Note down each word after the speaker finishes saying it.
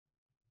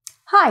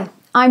Hi,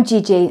 I'm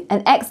Gigi,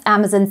 an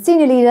ex-Amazon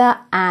senior leader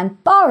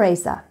and bar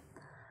raiser.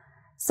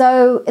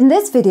 So in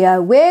this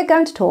video, we're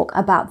going to talk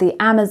about the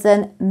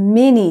Amazon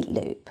mini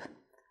loop.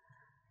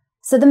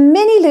 So the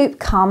mini loop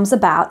comes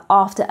about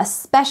after a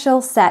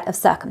special set of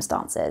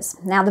circumstances.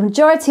 Now, the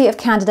majority of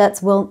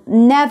candidates will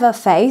never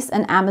face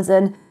an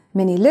Amazon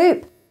mini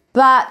loop,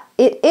 but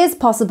it is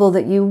possible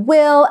that you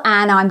will,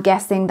 and I'm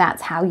guessing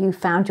that's how you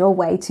found your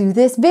way to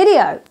this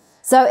video.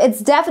 So it's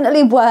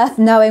definitely worth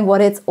knowing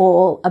what it's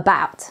all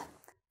about.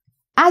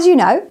 As you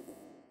know,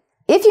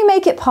 if you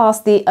make it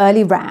past the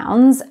early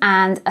rounds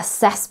and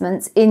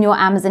assessments in your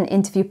Amazon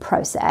interview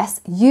process,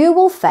 you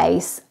will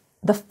face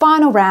the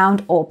final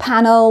round or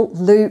panel,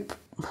 loop,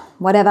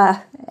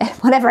 whatever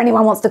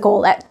anyone wants to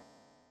call it.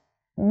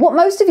 What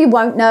most of you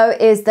won't know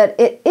is that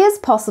it is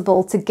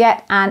possible to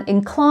get an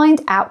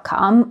inclined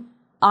outcome,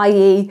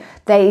 i.e.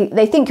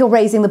 they think you're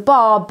raising the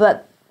bar,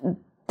 but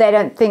they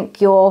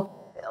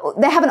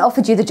haven't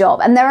offered you the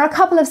job. And there are a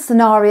couple of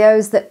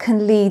scenarios that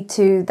can lead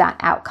to that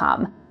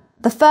outcome.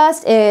 The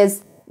first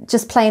is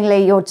just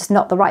plainly you're just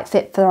not the right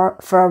fit for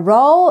a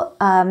role.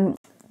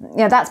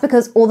 That's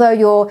because although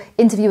your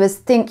interviewers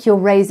think you're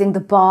raising the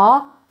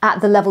bar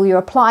at the level you're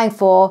applying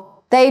for,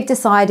 they've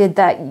decided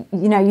that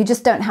you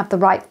just don't have the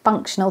right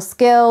functional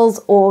skills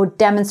or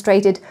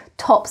demonstrated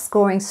top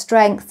scoring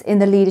strengths in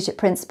the leadership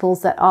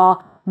principles that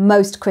are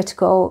most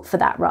critical for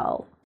that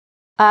role.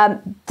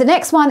 The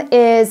next one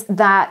is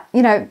that,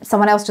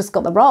 someone else just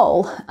got the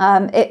role.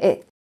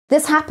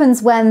 This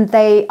happens when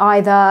they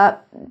either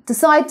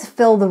decide to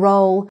fill the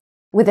role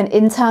with an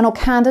internal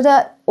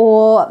candidate,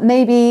 or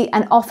maybe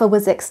an offer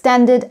was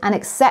extended and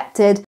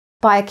accepted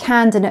by a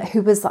candidate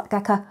who was like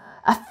a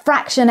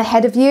fraction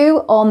ahead of you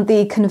on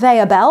the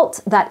conveyor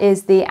belt that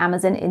is the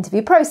Amazon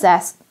interview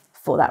process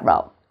for that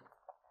role.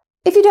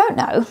 If you don't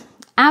know,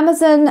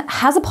 Amazon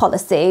has a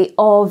policy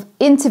of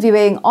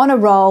interviewing on a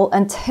role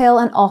until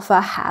an offer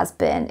has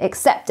been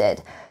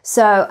accepted.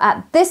 So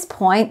at this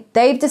point,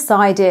 they've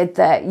decided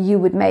that you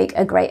would make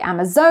a great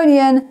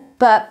Amazonian,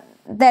 but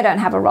they don't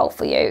have a role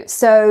for you.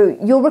 So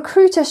your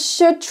recruiter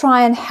should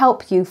try and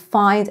help you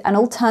find an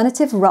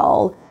alternative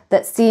role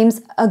that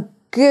seems a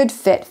good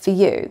fit for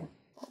you.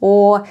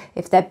 Or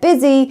if they're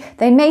busy,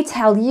 they may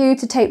tell you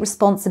to take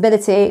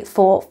responsibility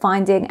for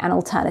finding an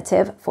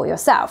alternative for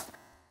yourself.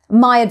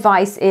 My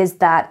advice is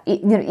that,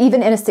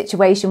 even in a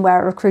situation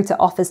where a recruiter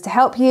offers to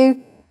help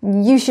you,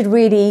 you should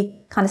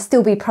really kind of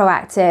still be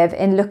proactive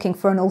in looking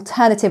for an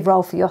alternative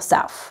role for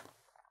yourself.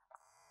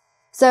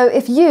 So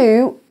if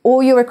you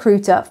or your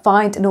recruiter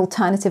find an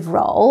alternative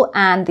role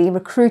and the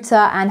recruiter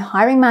and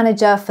hiring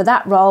manager for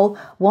that role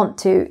want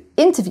to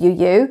interview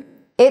you,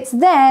 it's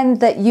then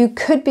that you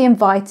could be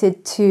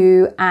invited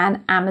to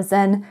an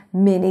Amazon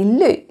mini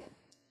loop.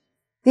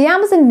 The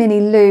Amazon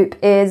mini loop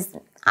is,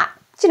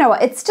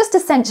 it's just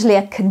essentially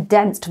a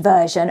condensed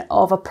version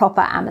of a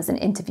proper Amazon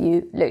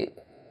interview loop.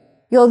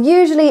 You'll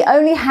usually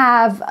only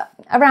have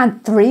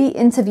around 3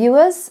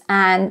 interviewers,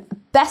 and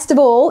best of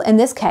all, in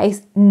this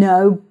case,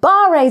 no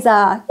bar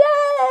raiser.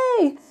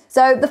 Yay!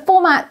 So the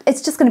format,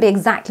 it's just going to be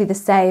exactly the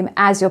same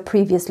as your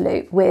previous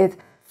loop, with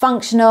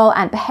functional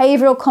and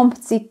behavioral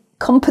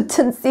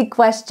competency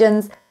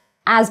questions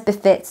as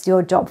befits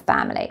your job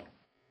family.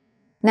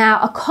 Now,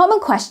 a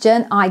common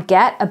question I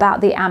get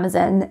about the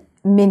Amazon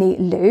mini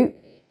loop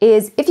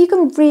is if you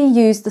can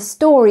reuse the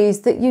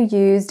stories that you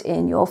used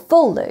in your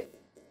full loop.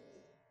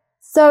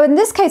 So in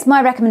this case,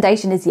 my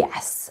recommendation is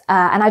yes,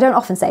 and I don't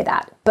often say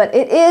that, but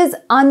it is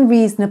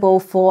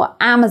unreasonable for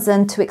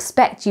Amazon to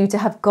expect you to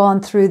have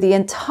gone through the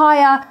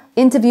entire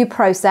interview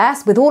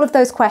process with all of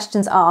those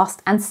questions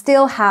asked and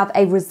still have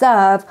a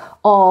reserve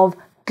of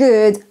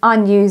good,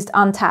 unused,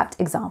 untapped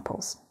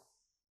examples.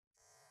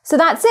 So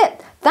that's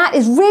it. That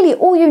is really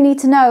all you need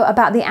to know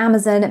about the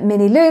Amazon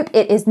mini loop.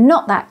 It is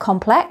not that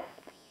complex.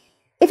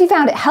 If you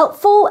found it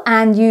helpful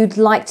and you'd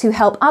like to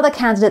help other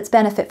candidates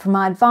benefit from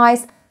my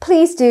advice,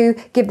 please do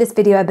give this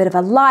video a bit of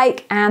a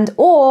like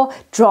or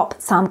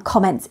drop some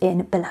comments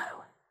in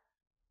below.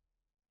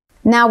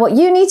 Now what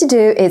you need to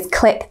do is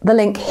click the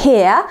link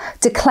here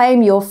to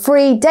claim your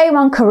free Day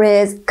 1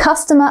 Careers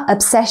Customer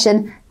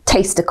Obsession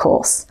Taster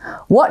course.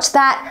 Watch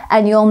that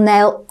and you'll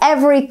nail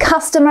every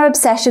customer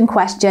obsession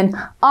question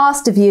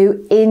asked of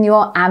you in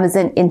your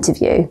Amazon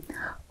interview.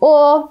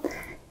 Or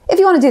if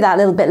you want to do that a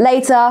little bit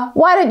later,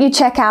 why don't you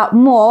check out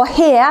more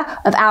here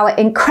of our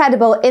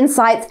incredible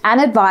insights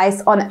and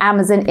advice on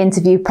Amazon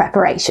interview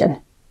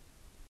preparation.